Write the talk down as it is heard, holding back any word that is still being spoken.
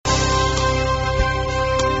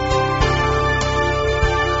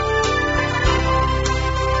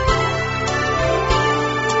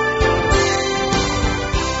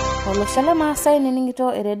Losho Maasai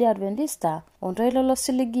nining'ito eredi Adventista ontoilo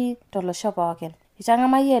losiligi tolosho pookin.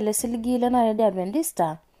 Itang'amayie ele siligi lena redi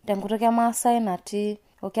Adventista tenkutuk Maasai natii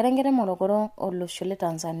Okerenket Morogoro olosho le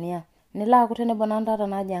Tanzania. Nilo aaku tenebo nantata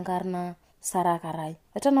naji enkarna Sara Karai.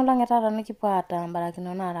 Eton olong' etata nikipuo aata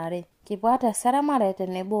mbarakinot naarare. Kipuo aata eseremare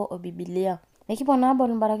tenebo o Biblia. Nikipuo naa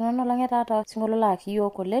abol mbarakinot olong' etata osinkolio laa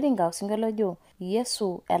kiyiok oleringa osinkolio ojo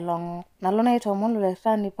Yesu elong'o. Nalo naitoomon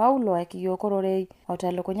Olekitani Paulo ekiyiok ororei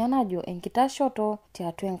otelukunya najo enkitashoto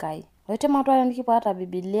tiatua Enkai. Oitematua nikipuo aata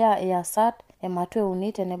Biblia easat Mateo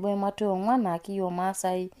 3 tenebo Mateo 4 naa kiyiok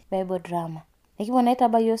Maasai Bible drama. Nikipuo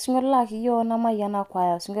naitabai osinkolio laa kiyiok Namayiana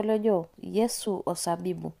kwaya osinkolio ojo Yesu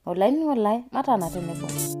osabibu. Olaini olai matana tenebo.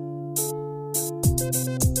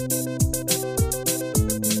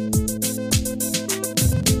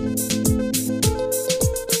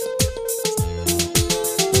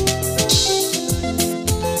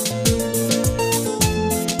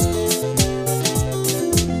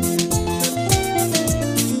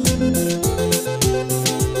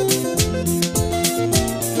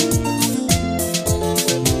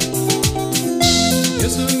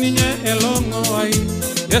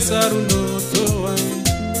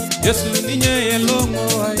 Yesu ninye elongo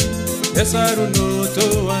ai Yesaru no to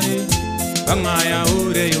ai Kangaya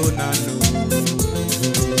ure yunano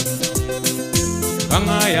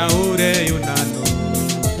Kangaya ure yunano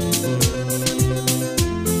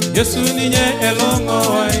Yesu ninye elongo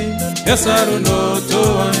ai Yesaru no to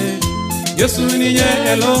ai Yesu ninye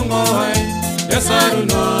elongo ai Yesaru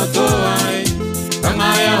no to ai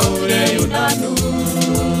Kangaya ure yunano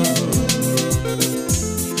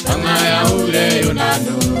Kangaya ure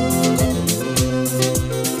yunano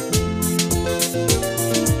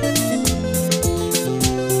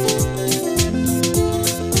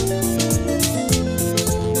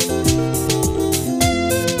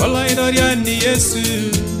Doriani Yesu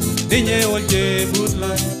ninye walje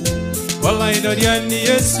budlai Wallahi doriani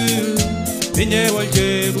Yesu ninye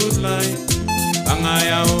walje budlai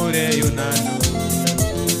Kangaya ure yunano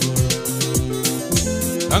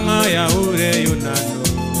Kangaya ure yunano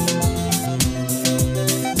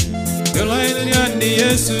Wallahi doriani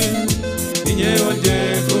Yesu ninye walje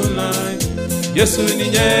budlai Yesu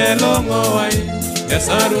ninye longo ai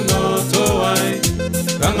Yesaru no to ai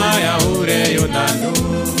Kangaya ure yunano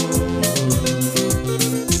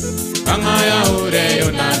Kangaya ure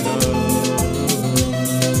yunano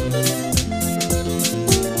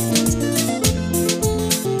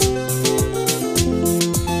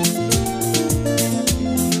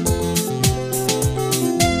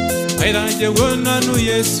Airanje wonanu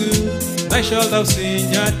Yesu Naishalda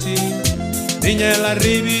usinyati Ninye la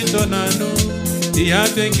ribito nanu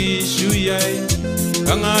Iyate ngishuyai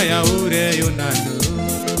Kangaya ure yunano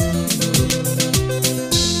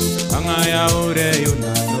Kangaya ure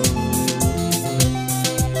yunano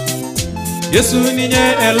Yesu ninye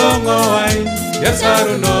elongo ai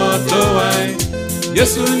Yesaru no to ai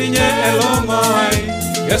Yesu ninye elongo ai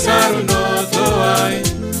Yesaru no to ai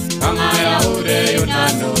Kangaya ure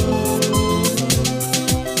yunano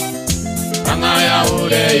Kangaya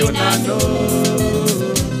ure yunano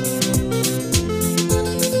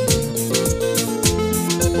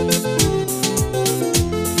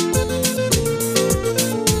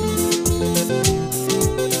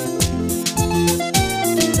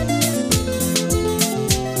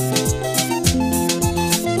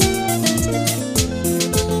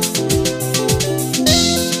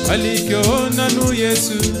Alikyo nanu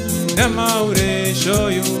Yesu nema ure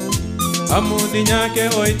shoyo Amuni nyake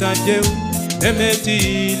oitajeu nemeti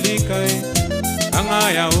likae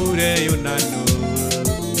Kangaya ure yunano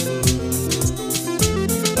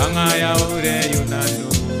Kangaya ure yunano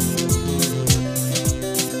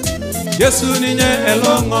Yesu ninye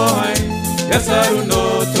elongo ai Yesaru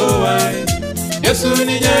no to ai Yesu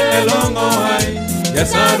ninye elongo ai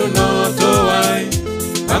Yesaru no to ai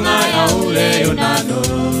Kangaya ure yunano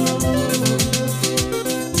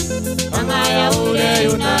Kangaya ure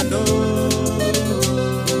yunano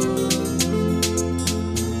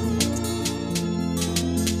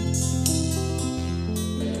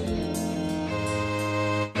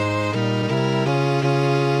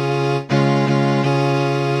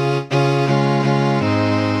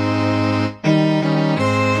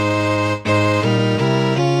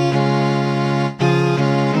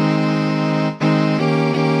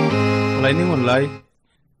Lai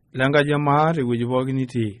langa jamaa tewueji pookin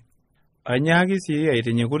nitii anyaaki sii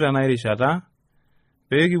aitinyikuta na irishata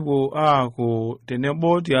peekipuo aaku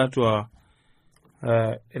tenebo tiatua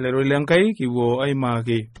elero lenkai kipuo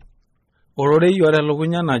aimaki ororei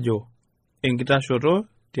otelukunya najo enkitashoto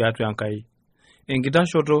tiatua Enkai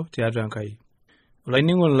enkitashoto tiatua Enkai.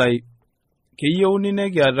 Olainining'oni lai Keyieuni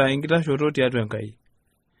nekiata enkitashoto tiatua Enkai.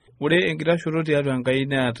 Ore enkitashoto tiatua Enkai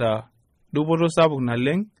neeta dupoto sapuk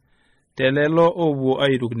naleng telelo opuo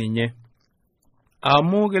airuk ninye.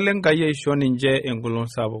 Amu kelo Enkai aisho ninche engolon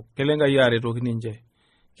sapuk, kelo Enkai aretoki ninche,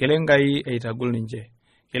 kelo Enkai aitagol ninche,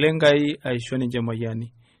 kelo Enkai aisho ninche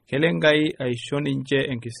mayiani, kelo Enkai aisho ninche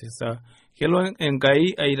enkisisa, kelo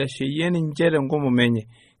Enkai aitasheyie ninche tenkomom enye,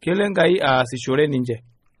 kelo Enkai aasishore ninche.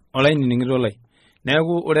 Olainining'ito lai.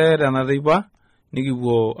 Neeku ore tenateipa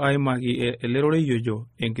nikipuo aimaki elerorei ojo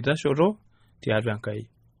enkitashoto tiatua Enkai.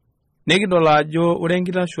 Nekidol ajo ore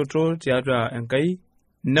enkitashoto tiatua Enkai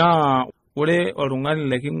naa ore oltung'ani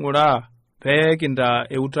leking'uraa pee kintaa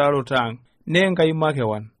eutaroto ang' nee Enkai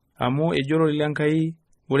makewan, amu ejito Enkai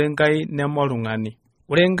ore Enkai neme oltung'ani.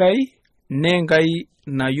 Ore Enkai nee Enkai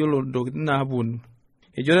nayiolo ntokitin naapuonu.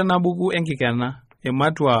 Ejito ena buku enkikena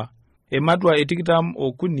ematua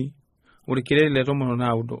 23 orkereri le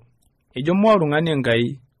 19. Ejo mo oltung'ani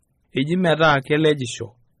Enkai, eji metaa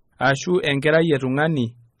kelejisho, ashu enkerai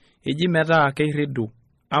etung'ani eji metaa keiridu,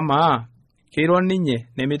 ama keiro ninye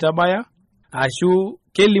nemitabaya, ashu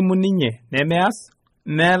kelimu ninye nemeas,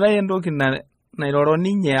 meetai entoki nairoro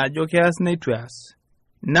ninye ajo keas neitu eas.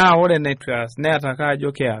 Naa ore neitu eas neetaka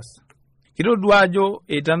ajo keas. Kitodua ajo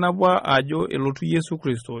eitanapua ajo elotu Yesu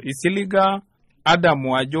Kristo, isiliga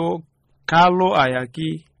Adamu ajo kalo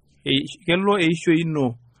ayaki, kelo eisho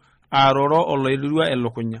ino aroro oloirirua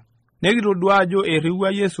elukunya. Nekitodua ajo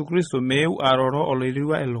eriwa Yesu Kristo meu aroro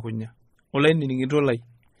oloirirua elukunya. Olainining'ito lai.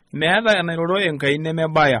 Meeta enairoro Enkai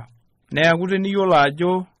nemebaya. Neeku teniyiolo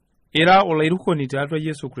ajo ira olairukoni tiatua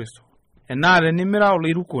Yesu Kristo. Enaa tenimira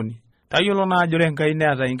olairukoni, tayiolo naa ajo Enkai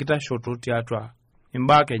neeta enkitashoto tiatua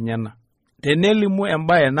imbaa enyena. Tenelimu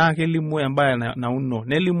embaye naa kelimu embaye nauno,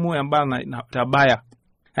 nelimu embaye natabaya.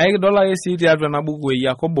 Aikidol ake sii tiatua ena buku e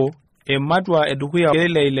Yakobo ematua edukuya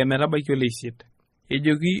ile metabaiki ole 8.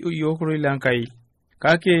 Ejoki iyiok le Enkai,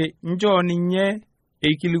 kake njoo ninye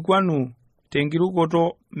eikilikuanu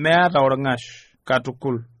tenkirukoto meeta orng'ash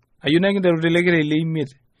katukul. Ayieu nekinteru telekere le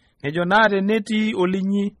 5. Nejo naa tenetii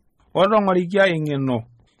olinyi otong'orikia eng'eno,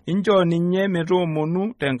 injoo ninye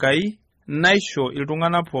metoomonu tenkai naisho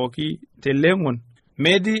iltung'anak pooki teleng'on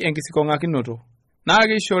metii enkisikong'akinoto. Naa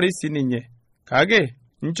keishori sininye, kake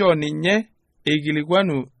injoo ninye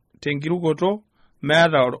eikilikuanu tenkirukoto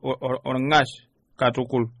meeta orng'ash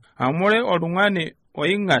katukul. Amu ore oltung'ani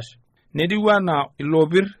oing'ash netiu anaa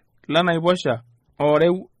ilopir lenaiposha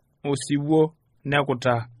oreu osiwuo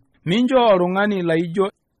nekutaa. Mincho oltung'ani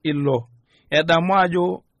laijo ilo edamu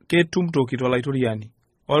ajo ketum toki tolaituriani.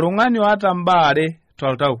 Oltung'ani oata mbaa are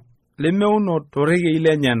toltau lemeuno torekei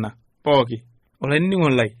lenyena pooki. Olainining'o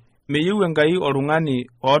lai, meyieu Enkai oltung'ani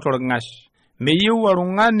oota orng'ash. Meyieu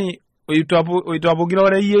oltung'ani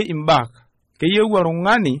oitapukiroreyie imbaak. Keyieu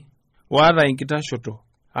oltung'ani oata enkitashoto.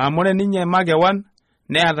 Amu ore ninye makewan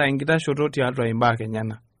neeta enkitashoto tiatua imbaak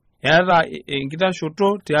enyena. Eeta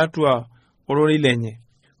enkitashoto tiatua ororei lenye.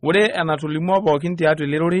 Ore enatolimuo pookin tiatua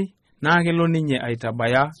elerorei naa kelo ninye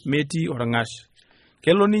aitabaya metii orng'ash.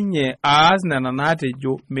 Kelo ninye aas nena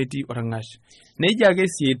naatejo metii orng'ash. Neija ake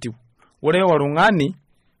sii etiu. Ore oltung'ani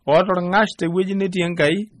oota orng'ash tewueji netii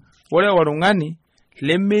Enkai, ore oltung'ani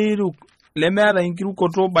lemeeta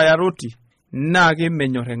enkirukoto bayaroti naa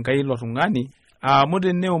kemenyor Enkai ilo tung'ani amu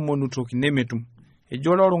teneomonu toki nemetum.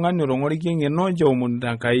 Ejo ore oltung'ani otong'orikia eng'eno nche omonu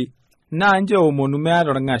tenkai, naa nche omonu meeta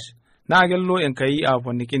orng'ash, naa kelo Enkai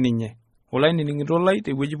aponiki ninye. Olainining'ito lai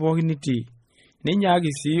tewueji pookin nitii.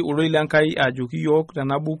 Ninyaaki sii ororei leNkai ajoki yiok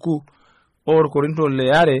tena buku orkorinto le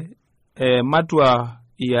 2 matua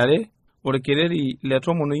 2 orkereri le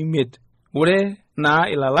 15. Ore naa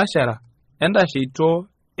ilalashara entasheito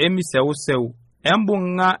emiseuseu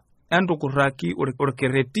embung'a entukurraki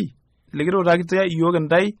orkereti likituutakita yiok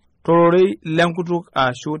intai tororei lenkutuk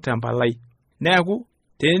ashu tempalai. Neeku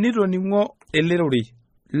tenitoning'o elerorei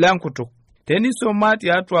lenkutuk, tenisoma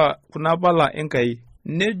tiatua kuna pala Enkai,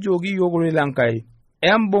 nejoki yiok ororei leNkai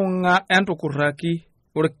embung'a entukurraki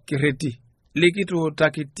orkereti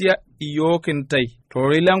likituutakitia yiok intai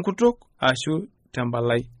tororei lenkutuk ashu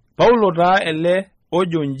tempalai. Paulo taa ele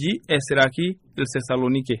ojo nji esiraki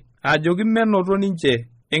Iltesalonike ajoki menoto ninche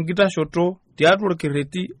enkitashoto tiatua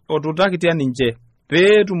orkereti otuutakitia ninche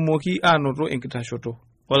peetumoki anoto enkitashoto.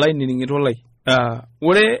 Olainining'ito lai.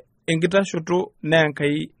 Ore enkitashoto naa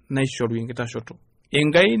Enkai naishoru enkitashoto.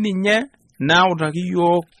 Enkai ninye nautaki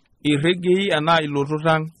yiok irregei enaa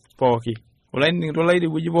ilototang pooki. Olainining'ito lai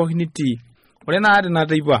tewueji pooki nitii. Ore naa tena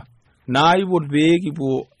teipa naa ipot pee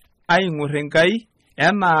kipuo aing'or Enkai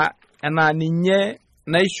enaa ninye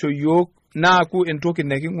naisho yiok naaku entoki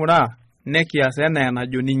neking'uraa nekias enaa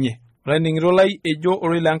enajo ninye. Olainining'ito lai ejo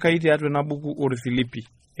ororei lenkai tiatua ena buku orfilipi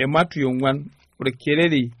Matthew 4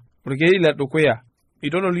 orkereri le dukuya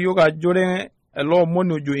itodolu yiok ajo ore ele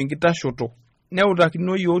omoni ojo enkitashoto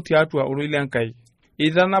neutakino yiok tiatua ororei lenkai.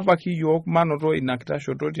 Eitanapaki yiok manoto ina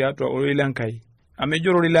kitashoto tiatua ororei lenkai. Amejo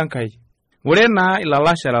ororei lenkai, ore naa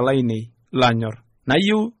ilalashara lainei lanyor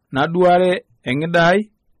nayieu naduare eng'idai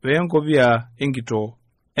wenkopia enkitoo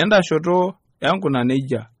entashoto enkuna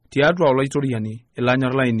neija tiatua olaitoriani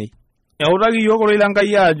ilanyor lainei. Eutaki yiok ororei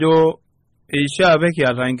lenkai ajo eishaa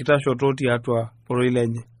pekiata enkitashoto tiatua ororei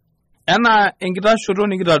lenye. Enaa enkitashoto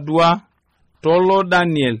nikitadua tolo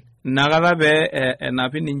Daniel nakata pee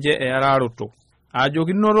enapi ninche eararoto ajo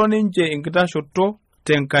kinoto ninche enkitashoto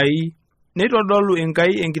tenkai neitodolu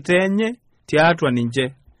enkai enkitoo enye tiatua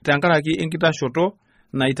ninche tenkaraki enkitashoto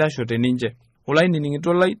naitashote ninche.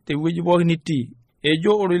 Olainining'ito lai tewueji pookin nitii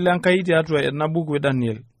ejo ororei lenkai tiatua ena buku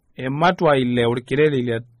Daniel Matthew 6 orkereri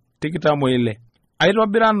le 26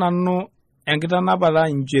 aitobira nanu enkitanapata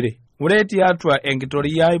inchere ore tiatua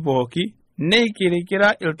enkitoria ai pooki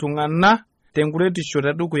neikirikira iltung'ana tenkuretisho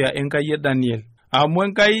tedukuya enkai Daniel amu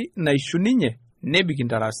enkai naishu ninye nebik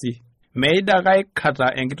intarasi meida kai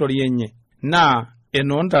kata enkitoria enye naa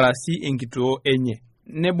enoontarasi enkitoo enye.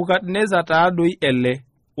 Nebukadneza taadoi ele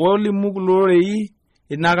olimu kulorei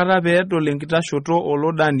inakata peedol enkitashoto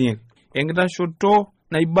olo Daniel enkitashoto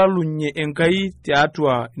naibalunye enkai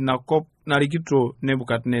tiatua inakop narikito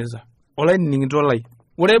Nebukadneza. Olainining'ito lai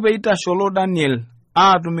ore peitasho olo Daniel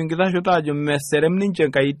aatum enkitashoto ajo meserem ninche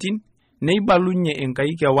nkaitin neibalunye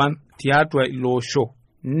enkai kewan tiatua iloosho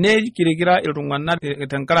neikirikira iltung'ana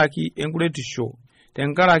tenkaraki enkuretisho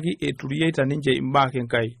tenkaraki eturieta ninche imbaa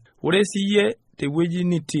enkai. Ore siyie tewueji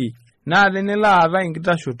nitii naa tenilo aata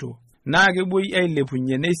enkitashoto naa kepuoi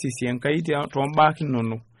ailepunye neisisi enkai toombaa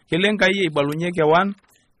inonok. Kelo enkai aibalunye kewan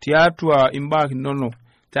tiatua imbaa inonok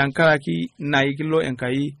tenkaraki naikilo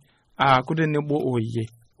enkai aaku tenebo oyie.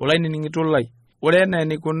 Olainining'ito lai ore enaa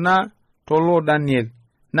enikuna tolo Daniel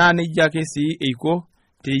naa nejia ake sii eiko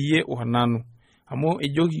teyie onanu amu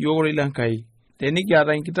ejoki yiok ororei lenkai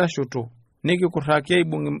tenikiata enkitashoto nikikurraki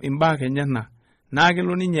aibung' imbaa enyenak naa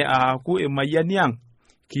kelo ninye aaku emayiani ang'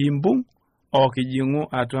 kiimbung' okijing'u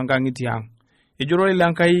atua nkang'itie ang'. Ejo ororei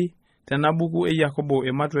lenkai tena buku Yakobo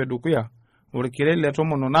Matthew edukuya orkereri le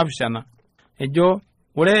 17 ejo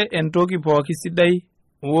ore entoki pooki sidai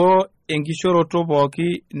wo enkishoroto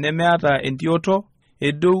pooki nemeata entioto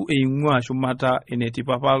edou eing'ua shumata enetii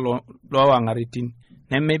papa loowang'aritin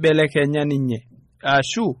nemeibelekenya ninye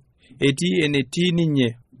ashu etii enetii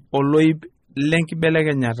ninye oloip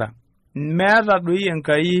lenkibelekenyata meata doi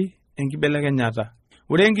enkai enkibelekenyata.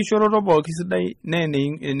 Ore enkishoroto pooki sidai naa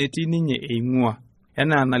enetii ninye eing'ua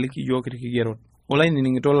enaa naliki yiok irkigerot.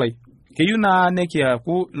 Olainining'ito lai keyieu naa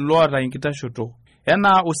nekiaku loota enkitashoto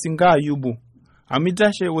enaa osinka Ayubu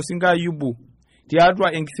amitashe osinka Ayubu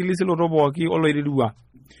tiatua enkisilisiloto pooki oloirirua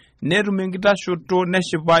netum enkitashoto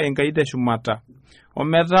neshipa enkai teshumata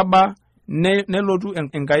ometaba nelotu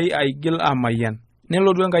enkai aigil amayian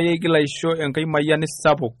nelotu enkai aigil aisho enkai mayian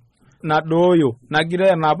sapuk nadooyo nagira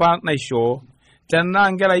enapa naishoo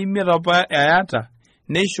tenaa nkera imiet apa eata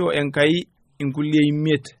neisho enkai inkulie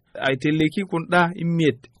imiet aiteleki kunda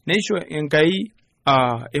imiet neisho enkai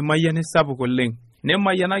emayian sapuk oleng.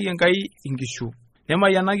 Nemayianaki enkai inkishu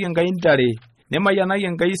nemayianaki enkai ntare nemayianaki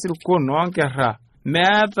enkai sirkon onkerra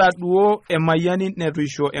meata duo emayiani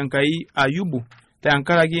netuisho enkai Ayubu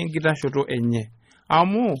tenkaraki enkitashoto enye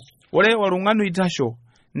amu ore oltung'ani oitasho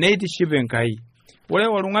neitiship enkai. Ore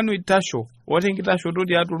oltung'ani oitasho oota enkitashoto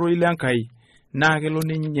tiatua ororei lenkai naa kelo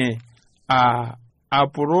ninye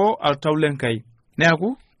apuroo oltau lenkai.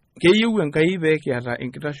 Neeku keyieu enkai peekiata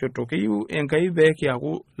enkitashoto keyieu enkai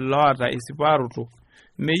peekiaku loota esiparoto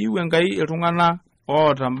meyieu enkai iltung'ana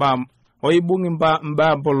oota mbaa oibung'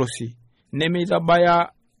 mbaa mpolosi nemeitabaya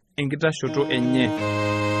enkitashoto enye.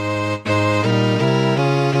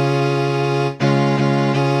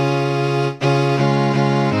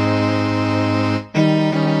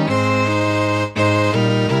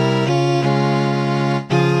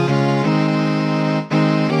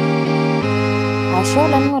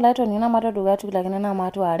 Ashola ningo laito nina mato dugatu lakini na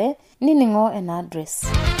mato are niningo en address.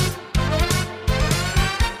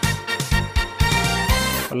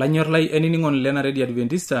 Olanyor lai eniningon lena Radio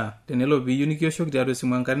Adventista tenelo piyu nikioshoki tiatua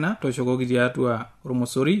simu enkarina toshokoki tiatua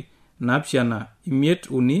Ormosori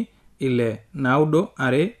 753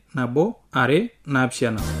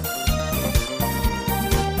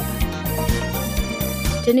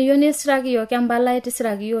 Teniyo nisiraki yo kembala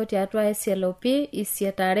tisiraki yo tiatua SLOP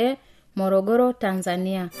Isietare Morogoro,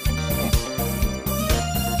 Tanzania.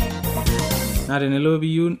 Na tenelo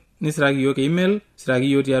piyieu nisiraki yiok email,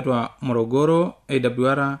 siraki yiok tiatua Morogoro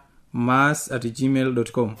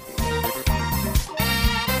awr@maas@gmail.com.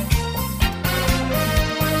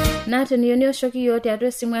 Na teniyieu nioshoki yiok tiatua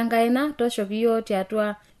esimu enkaina, tooshoki yiok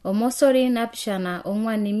tiatua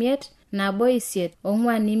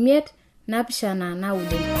 075-158-459.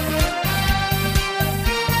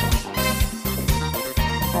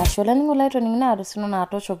 Ashe oleng olaitoning naado sino na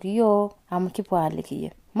tooshoki yiok amu kipuo aliki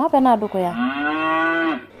yie. Mape na dukuya.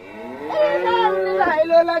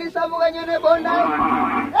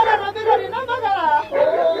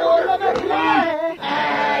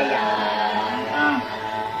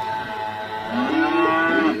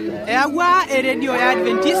 Eyaua eredio ya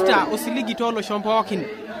Adventista osiligi tolosho pookin.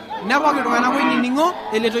 Nepok iltung'anak oinining'o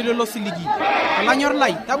eletoilo losiligi. Olanyor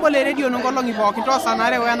lai, tabolo eredio nonkolong'i pookin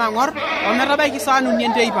toosanare wenang'or ometabaiki saa 4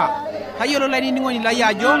 enteipa. Tayiolo lainining'oni lai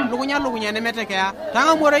ajo lukunya nemetekeya.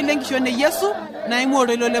 Tang'amu oroi lenkishon e Yesu naimu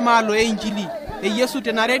oroi lemaalo e Injili. E Yesu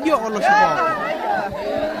tena redio olosho pookin.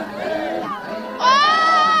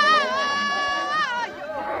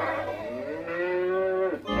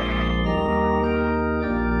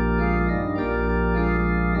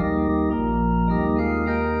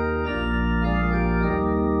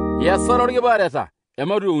 Yasarorge bareta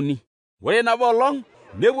emaruuni ore nabolong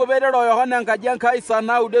nepuo pedero Yohana enkaji Enkai saa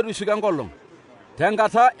 9 rushuka enkolong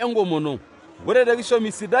tenkata enkomono ore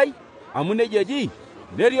tekishomi sidai amu nejia eji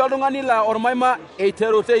netii oltung'ani laa ormaima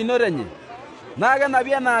eiteru teinoto enye naa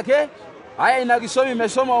kenapi enaake aya ina kishomi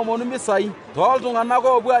meshomo omonu misai tooltung'anak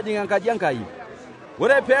oopuo ajing enkaji Enkai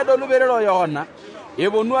ore peedolu pedero Yohana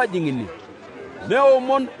eponu ajing ine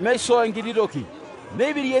neomon meishoo enkiti toki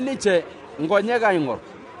neipirie ninche nkonyek aing'or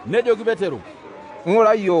nejoki Petero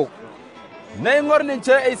ng'ura yiok neing'or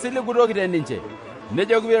ninche eisiligutoki ninche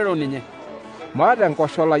nejoki Petero ninye maata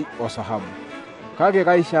enkosholai osahabu kake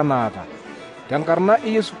kaisha naata tenkarna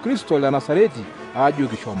Yesu Kristo le Nazareti aajo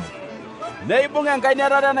kishomo neibung enkaina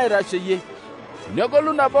tata naitasheyie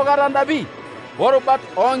negolu nabo kata ndapi orubat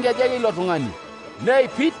oonkejek ilo tung'ani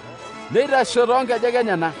neipit neitasho toonkejek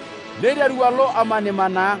enyana neiteru alo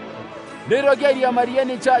amanimanaa neitoki airiamarie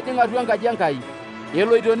ninche ajing atua enkaji Enkai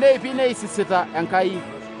eloito neipi neisisita Enkai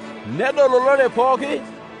nedololore pooki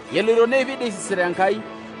eloito neipi neisisita Enkai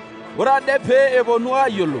ore ade pee eponu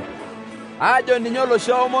ayiolo ajo ninye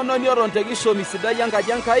olosho omononi oton tekishomi sidai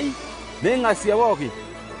enkaji Enkai neing'asie pooki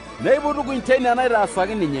neiputukuny teina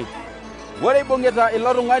naitaasaki ninye ore ibung'ita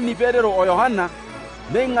ilo tung'ani Petero o Yohana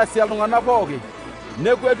neing'asie iltung'anak pooki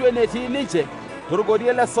nekwetu enetii ninche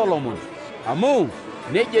torgorie le Solomon amu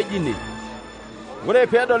nejia eji ine ore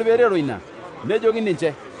peedol Petero ina nejoki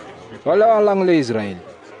ninche olewa lang le Israel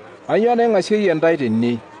anyoo naing'asieyie entai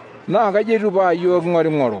tene naa kajo etu paa yiok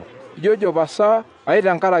ng'oring'oro ijojo pasa ai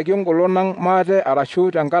tenkaraki engolon ang' maate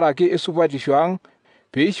arashu tenkaraki esupatisho ang'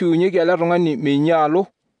 peishiunyieki ele tung'ani meinyaalo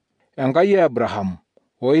Enkai e Abraham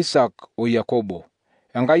o Isaac o Yakobo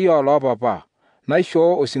Enkai ooloopapa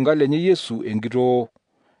naishoo osinka lenye Yesu enkitoo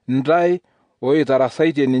ntai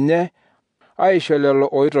oitarasaitie ninye aisho lelo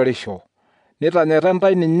oitorisho nitanyata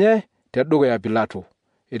ntai ninye tedukuya Pilato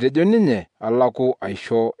etejo ninye alaku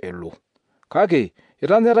aisho elo kake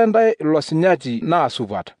itanyata ntai ilo sinyati naa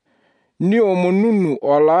supat niomonunu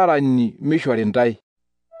olaarani mishori ntai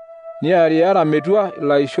niariara metua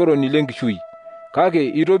ilaishoroni lenkishui kake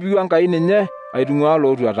itopiwu Enkai ninye aitung'ua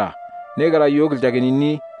lootuata nekira yiok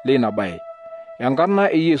ilchakenini leina baye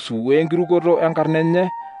enkarna e Yesu wenkirukoto enkarna enye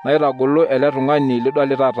naitagolo ele tung'ani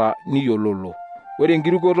lidolitata niyiololo ore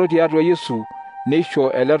enkirukoto tiatua Yesu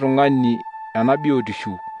neisho ele tung'ani ena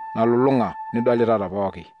biotishu nalulung'a nidolitata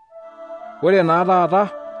pooki ore naa taata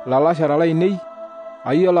lalashara lainei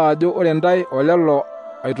ayiolo ajo ore ntai olelo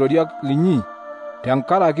aitoriak linyi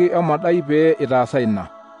tenkaraki emadai pee itaasa ina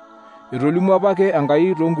etolimu apake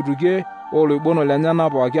Enkai toonkutukie ooloibono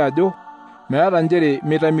lenyenak pooki ajo meeta njere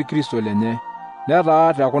meitami Kristo lenye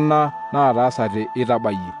netaa tekuna naataasate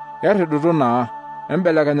itabayie erridutu naa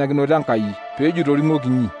embelekenyakinoto Enkai peejito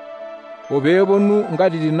ring'okinyi o peeponu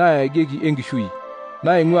nkatitin naayagieki enkishui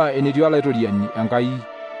naing'ua enetii olaitoriani Enkai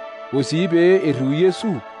o sii pee erriu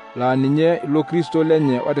Yesu laa ninye ilo Kristo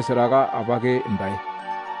lenye otisiraka apake ntai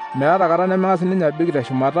meeta kata nemeng'as ninye abik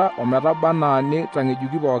teshumata ometaba naa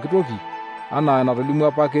nitang'ejuki pooki toki anaa enatolimu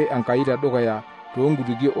apake Enkai tedukuya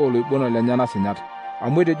toonkutukie ooloibono lenyenak sinyat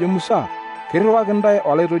amu etejo Musa kirriwaki ntai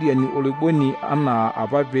olaitoriani oloiboni anaa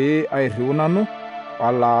apa pee airriu nanu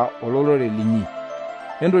alaa olorere linyi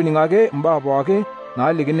entoning ake mbaa pooki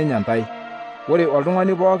naaliki ninye ntai ore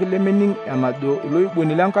oltung'ani pooki lemening enajo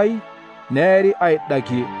iloiboni lenkai neeri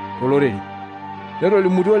aidakie olorere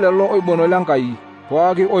netolimutuo lelo oibono lenkai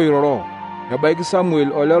pooki oiroro ebaiki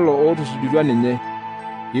Samuel olelo ootusujutua ninye.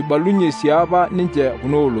 Ibalunye sii apa ninche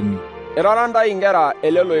kuna olong'i. Irara ntae inkera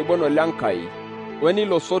elelo oibon lenkai,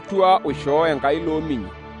 wenilo sotua oishoo Enkai loominyi,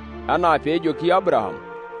 enaa peejoki Abraham,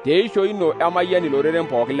 teisho ino emayian iloreren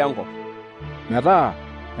pooki lenkop. Metaa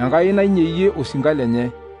Enkai nainyeyie osinka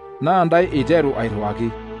lenye, naa ntae eiteru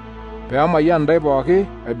airriwaki, peemayian ntae pooki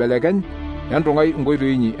aibelekeny entung'ai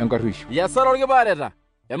inkoitoi inyi enkarruisho. Yasara orkipaareta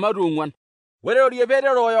ematu ong'uan. Ore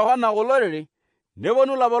orkepeteero o Yohana olorere,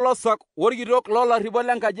 neponu lapolosak orkitok loolarripok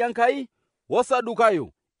lenkaji Enkai wosadukayo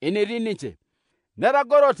enetii ninche.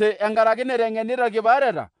 Netagorote enkaraki neteng'enita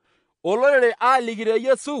irkipaareta olorere aaliki te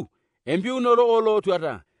Yesu empiunoto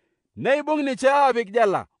oolootuata. Neibung' ninche aapik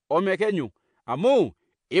jela omekenyu, amu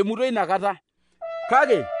emutwa inakata.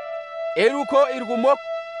 Kake eruko irkumok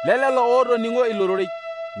lelelo ootoning'o ilo rorei,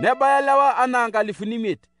 nebaya lewa anaa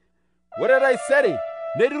 5,000. Ore taisere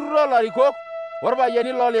neriruto ilarikok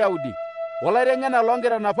orpayiani loolyaudi, olaiteng'ena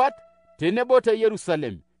loonkitanapat tenebo te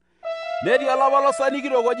Yerusalem. Netii olapolosani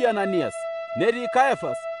kitok oji Ananias, netii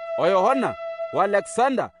Kayafas, o Yohana, o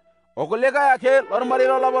Alexander, o kulikae ake lormarei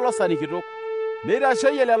lolapolosani kitok.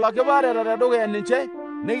 Neitasheyie lelo kipaareta tedukuya ninche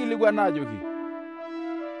neikilikuan aajoki,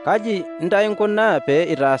 kaji intae inkunaa pee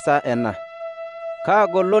itaasa ena? Kaa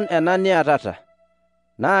golon ena niatata?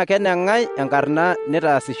 Naa keneng'ae enkarna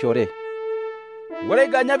nitaasishore? Ore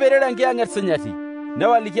iganya peerere enkiyang'et sinyati,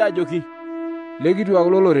 newaliki ajoki, lekituak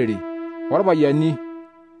lolorere, orpayiani,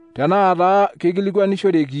 tenaa taa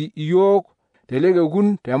keikilikwanishoreki iyiok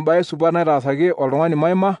telekekun tembaye supat naitaasaki oltung'ani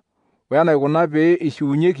maima, wenaikuna pee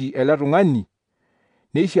ishiunyeki ele tung'ani,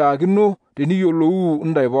 neishaakino teniyiolou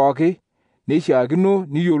ntae pooki, neishaakino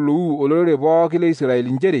niyiolou olorere pooki le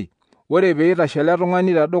Israeli nchere, ore pee eitashe ele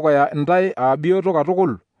tung'ani tedukuya ntae bioto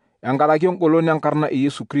katukul, enkaraki engolon enkarna e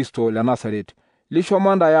Yesu Kristo le Nasaret,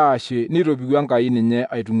 lishomo ntae aashe neitopiwu Enkai ninye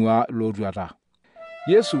aitung'ua lootuata.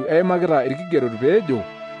 Yesu eimakita irkigerot peejo,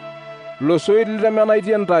 ilo soit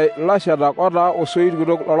litemenaitie ntae lashetak otaa osoit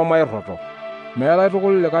kitok lormairroto. Meetai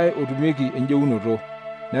tukul likae otumieki enjeunoto,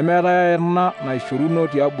 nemeetai airna naishoruno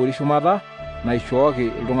tiabori shumata naishooki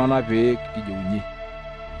iltung'anak pee kijeunye.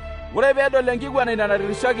 Ore peedol enkiguana ina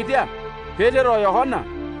natirishakitia Petero o Yohana,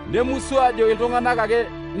 nemusu ajo iltung'anak ake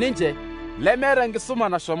ninche lemeeta enkisuma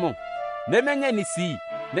nashomo, nemeng'eni sii,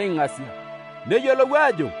 neing'asia. Neyiolou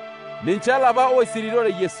ajo ninche lapa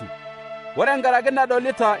oisiritore Yesu. Ore enkaraki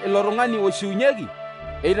nadolita ilo tung'ani oishiunyeki,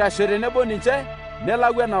 eitashe tenebo ninche,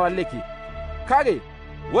 nelau enawaliki. Kake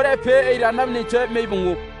ore pee eitanap ninche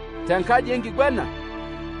meibung'u tenkaji enkiguana,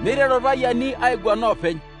 neiteru irpayiani aiguana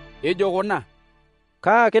oopeny, ejo kuna,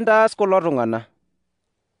 kaa kintaas kulo tung'ana?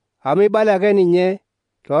 Amu ibala ake ninye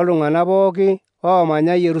tooltung'anak pooki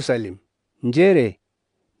oomanya Yerusalem, nchere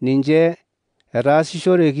ninche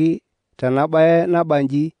etaasishoreki tena baye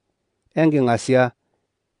nabanji enking'asia,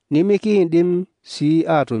 nimikiindim sii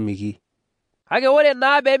aatomiki. Kake ore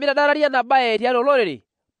naa pee mitadalari ena baye tiatua olorere,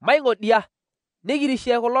 maing'odia,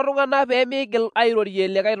 nikirishie kulo tung'anak pee miigil airorie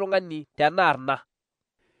likae tung'ani tenaarna.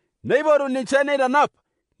 Neipotu ninche neitanap,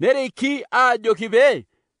 nereiki aajoki pee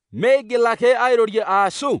meigil ake airorie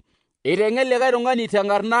aashu eiteng'en likae tung'ani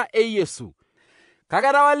tenkarna e Yesu. Kake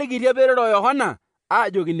etawalikitia Petero o Yohana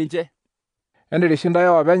aajoki ninche, entirish ntae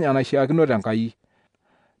oopeny enaishaakino tenkai,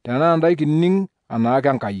 tenaa ntae kining' anaake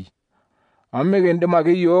Enkai. Amu mikindim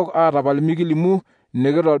ake yiok aatapal mikilimu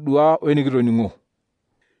nikitodua wenikitoning'o.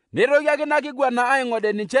 Neitoki ake ina kiguana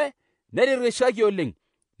aing'ode ninche, netirrishaki oleng,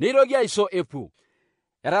 neitoki aisho epuo.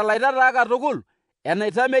 Etalaita taa katukul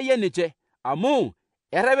enaitameyie ninche, amu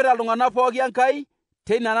errepita iltung'anak pooki Enkai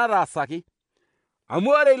teina nataasaki. Amu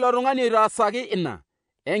ore ilo tung'ani oitaasaki ina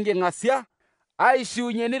enking'asia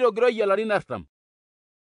aishiunye neitogiroyie ilarin 40.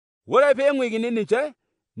 Ore peeng'uikini ninche,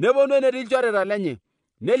 neponu enetii ilchoreta lenye,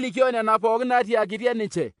 nelikio nena pooki naatiakitia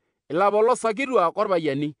ninche ilapolosak kituak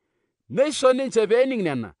orpayiani. Neisho ninche peening'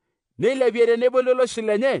 nena, neilepie tenebo loloshi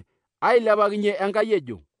lenye ailepakinye Enkai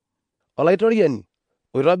ejo, Olaitoriani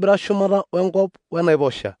oitobira shumata wenkop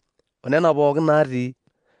wenaiposha onena pooki naatii,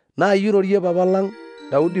 naa iyie irorie papa lang'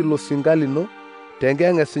 Daudi ilo sinka lino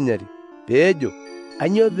tenkiyang'et sinyati, peejo,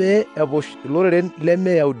 anyoo pee epush iloreren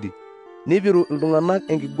leme Yahudi, nipiru iltung'anak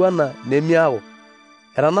enkiguana nemiaku.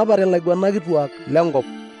 Etanapate ilaiguanak kituak lenkop,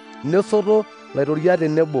 nesoto laitoriak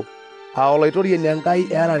tenebo, olaitoriani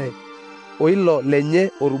Enkai eerare, oilo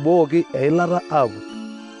lenye otubukoki eilata aaput.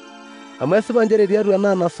 Amu esipa nchere tiatua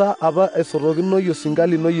ena nasa apa esotokinoi osinka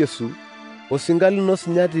lino Yesu, osinka lino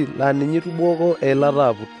sinyati laa ninye itubukoko eilata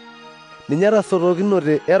aaput. Ninye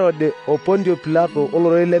etasotokinote Herode o Pontio Pilato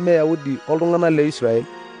olorere leme Yahudi oltung'anak le Israel,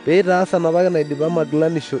 pee itaas enapake naidipa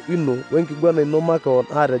magilanisho ino wenkiguana ino makeon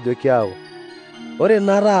aatejo kiaku. Ore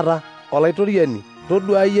naa taata olaitoriani,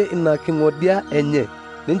 todua iyie ina king'odia enye,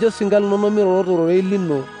 nincho sinkan linono miroro tororei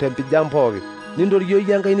lino tempijam pooki, nintorio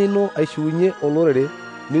iyie enkaina ino aishiunye olorere,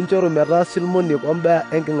 ninchoru metaasi ilmoniek ombaa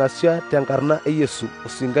enking'asia tenkarna e Yesu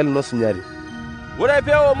osinka lino sinyati. Ore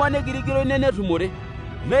peeomon egirigirone netumore,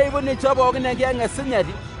 neipu ninche pookin enkiyang'a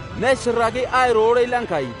esinyati, neshirraki airo ororei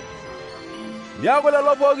lenkai. Niaku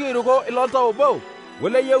lelo pooki iruko iloltau obo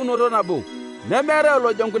oleyieunoto nabo, nemeetai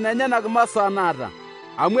olojonkun enyenak masaa naata,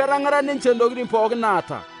 amu etang'ara ninche ntokitin pookin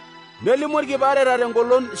naata. Nelimu orkipaareta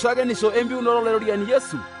tengolon shakenisho empiunoto olairoriani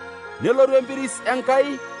Yesu, nelotu empiris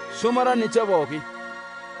Enkai shumata ninche pooki.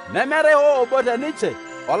 Nemeetai hoo obo teninche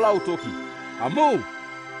olautoki, amu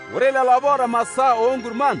ore lelo apa oota masaa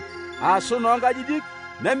oonkurman ashu noonkajijik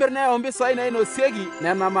nemirr neyau mpisai nainosieki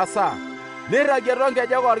nena masaa, neirragie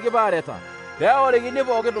toonkejek orkipaareta peeorikini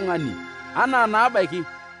pooki tung'ani anaa naabaiki.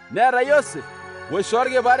 Neeta Yosef oishoo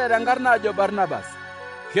orkipaareta enkarna ajo Barnabas,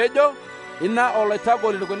 kejo ina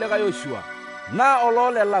oloitagol irkulikae Yoshua, naa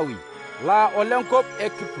oloole Lawi, laa olenkop e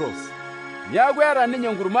Kipros. Niaku eeta ninye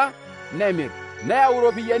enkurma nemirr, neyau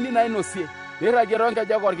iropiyiani nainosie, neirragie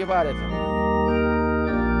toonkejek orkipaareta.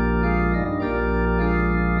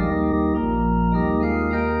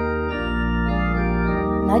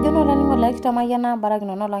 Najo nolaningo la kitamayiana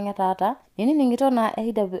barakinono lang taata ninining'ito na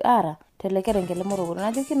AWR telekerenke le Morogoro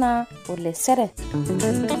najo kina ole sere.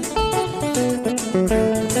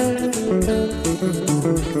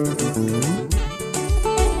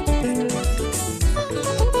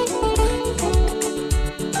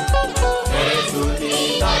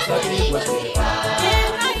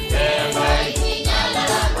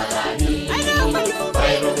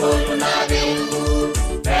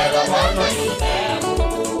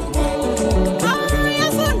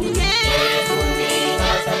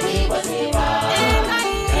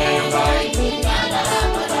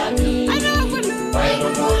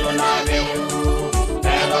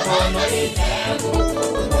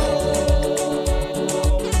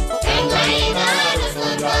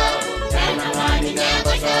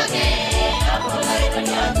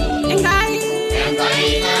 Engai